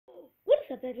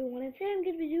up, everyone? And today I'm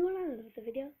going to be doing another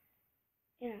video,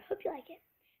 and I hope you like it.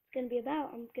 It's going to be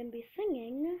about, I'm going to be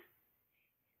singing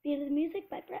Beat of the Music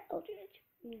by Brett Eldredge.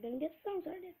 I'm going to get the song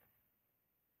started.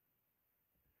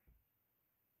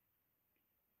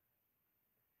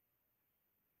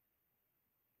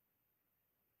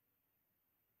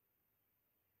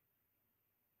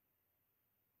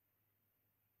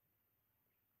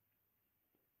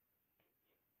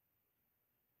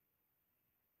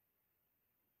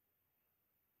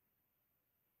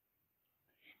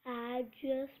 I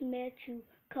just met you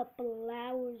a couple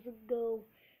hours ago,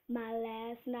 my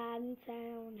last night in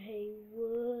town. Hey,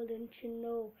 wouldn't you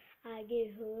know I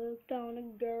get hooked on a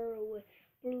girl with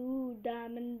blue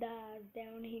diamond eyes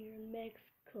down here in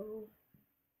Mexico.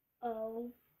 Oh,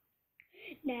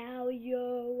 now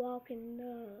you're walking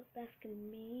up, asking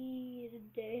me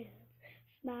to dance,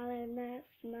 smiling that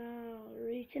smile,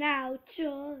 reaching out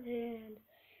your hand.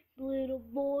 Little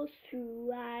boy's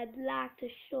true, I'd like to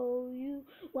show you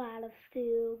while I've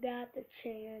still got the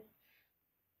chance.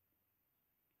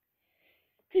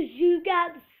 'Cause you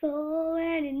got the soul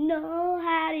and you know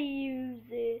how to use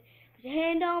it. Put your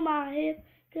hand on my hip,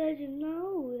 'cause you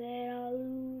know that I'll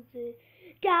lose it.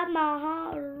 Got my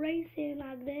heart racing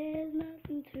like there's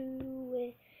nothing to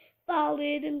it.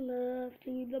 Falling in love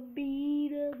to the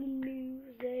beat of the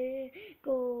music.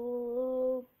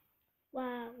 Oh,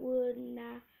 why wouldn't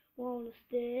I wanna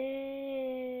stay?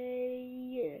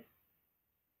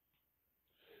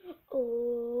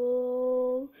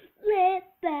 Oh, let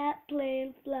that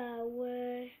plane fly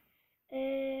away.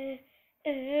 Hey,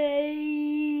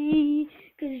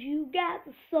 'cause you got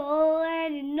the soul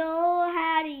and you know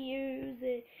how to use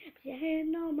it. Put your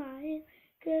hand on my hip,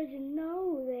 'cause you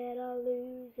know that I'll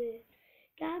lose it.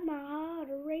 Got my heart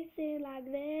racing like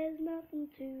there's nothing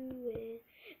to it.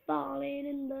 Falling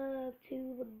in love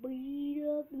to the beat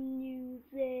of the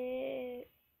music.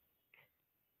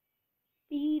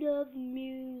 Beat of the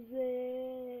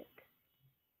music.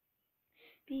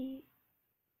 Beat.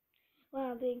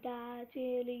 Well, I think I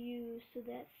really used to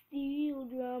that steel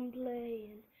drum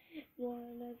playing.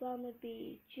 One up on the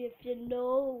beach, if you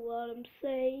know what I'm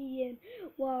saying.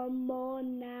 One more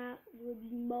night would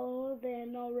be more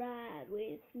than alright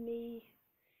with me.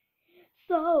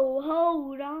 So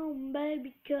hold on,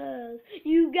 baby, 'cause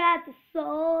you got the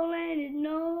soul and you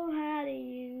know how to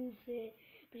use it.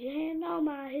 Put your hand on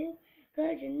my hip,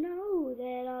 'cause you know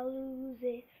that I'll lose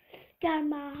it. Got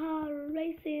my heart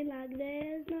racing like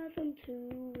there's nothing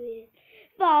to it.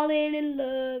 Falling in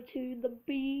love to the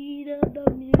beat of the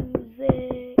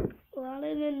music.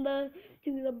 Falling in love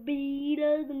to the beat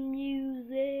of the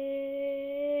music.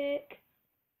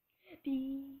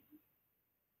 Beat,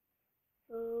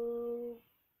 oh,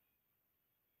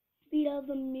 beat of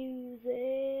the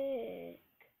music.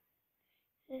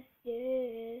 Yeah,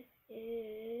 yeah,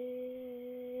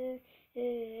 yeah,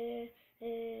 yeah,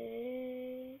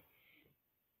 yeah.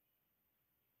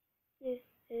 Yeah,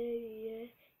 yeah,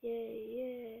 yeah,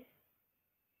 yeah,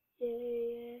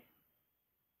 yeah.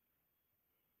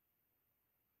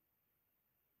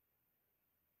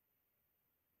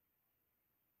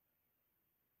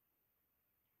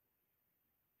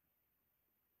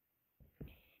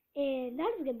 And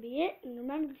that is going to be it. And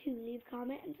remember to leave a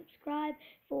comment and subscribe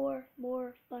for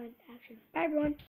more fun action. Bye, everyone.